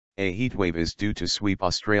A heatwave is due to sweep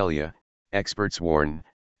Australia, experts warn,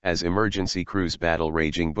 as emergency crews battle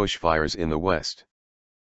raging bushfires in the west.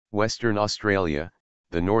 Western Australia,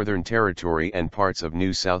 the Northern Territory and parts of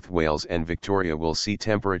New South Wales and Victoria will see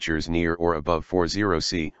temperatures near or above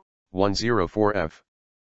 40°C, 104°F.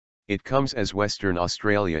 It comes as Western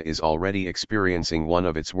Australia is already experiencing one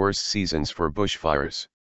of its worst seasons for bushfires.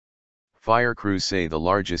 Fire crews say the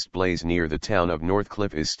largest blaze near the town of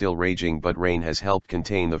Northcliffe is still raging, but rain has helped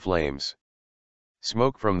contain the flames.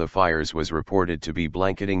 Smoke from the fires was reported to be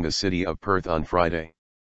blanketing the city of Perth on Friday.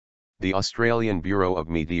 The Australian Bureau of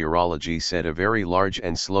Meteorology said a very large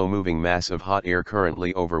and slow-moving mass of hot air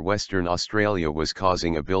currently over Western Australia was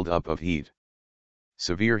causing a build-up of heat.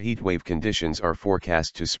 Severe heatwave conditions are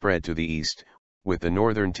forecast to spread to the east, with the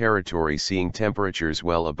Northern Territory seeing temperatures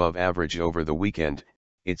well above average over the weekend,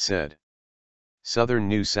 it said. Southern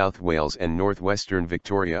New South Wales and northwestern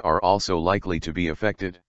Victoria are also likely to be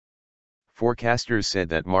affected. Forecasters said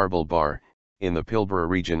that Marble Bar, in the Pilbara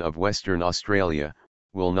region of Western Australia,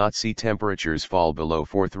 will not see temperatures fall below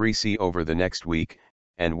 43°C over the next week,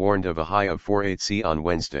 and warned of a high of 48°C on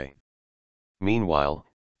Wednesday. Meanwhile,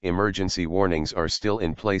 emergency warnings are still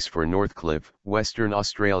in place for Northcliffe, Western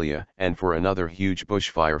Australia, and for another huge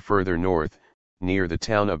bushfire further north, near the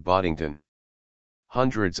town of Boddington.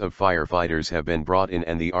 Hundreds of firefighters have been brought in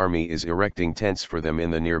and the army is erecting tents for them in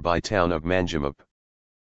the nearby town of Manjimup.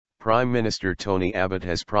 Prime Minister Tony Abbott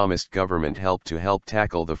has promised government help to help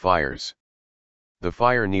tackle the fires. The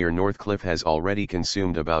fire near Northcliffe has already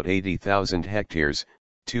consumed about 80,000 hectares,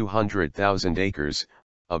 200,000 acres,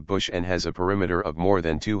 of bush and has a perimeter of more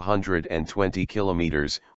than 220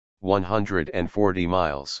 kilometers, 140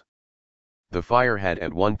 miles. The fire had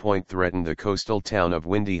at one point threatened the coastal town of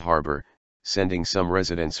Windy Harbour, sending some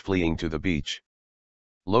residents fleeing to the beach.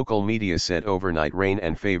 Local media said overnight rain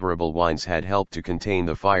and favorable winds had helped to contain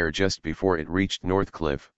the fire just before it reached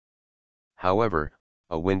Northcliffe. However,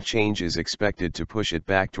 a wind change is expected to push it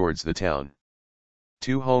back towards the town.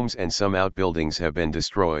 2 homes and some outbuildings have been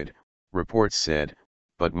destroyed, reports said,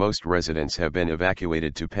 but most residents have been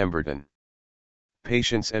evacuated to Pemberton.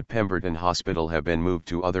 Patients at Pemberton Hospital have been moved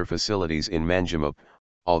to other facilities in Manjimup,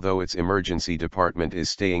 although its emergency department is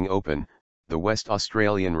staying open, the West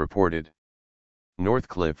Australian reported.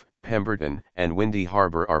 Northcliffe, Pemberton, and Windy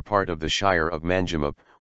Harbour are part of the Shire of Manjimup,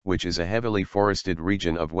 which is a heavily forested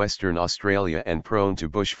region of Western Australia and prone to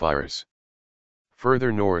bushfires.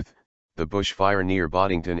 Further north, the bushfire near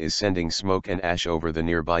Boddington is sending smoke and ash over the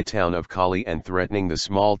nearby town of Collie and threatening the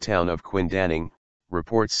small town of Quindanning,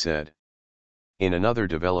 reports said. In another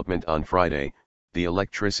development on Friday, the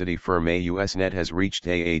electricity firm AUSNet has reached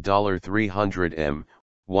a $300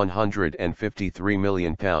 £153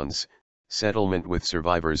 million, settlement with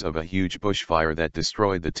survivors of a huge bushfire that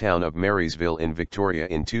destroyed the town of Marysville in Victoria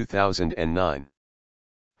in 2009.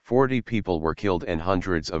 40 people were killed and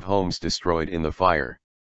hundreds of homes destroyed in the fire.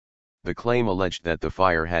 The claim alleged that the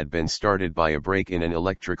fire had been started by a break in an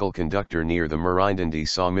electrical conductor near the Murindindi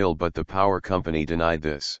sawmill, but the power company denied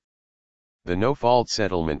this. The no-fault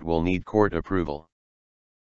settlement will need court approval.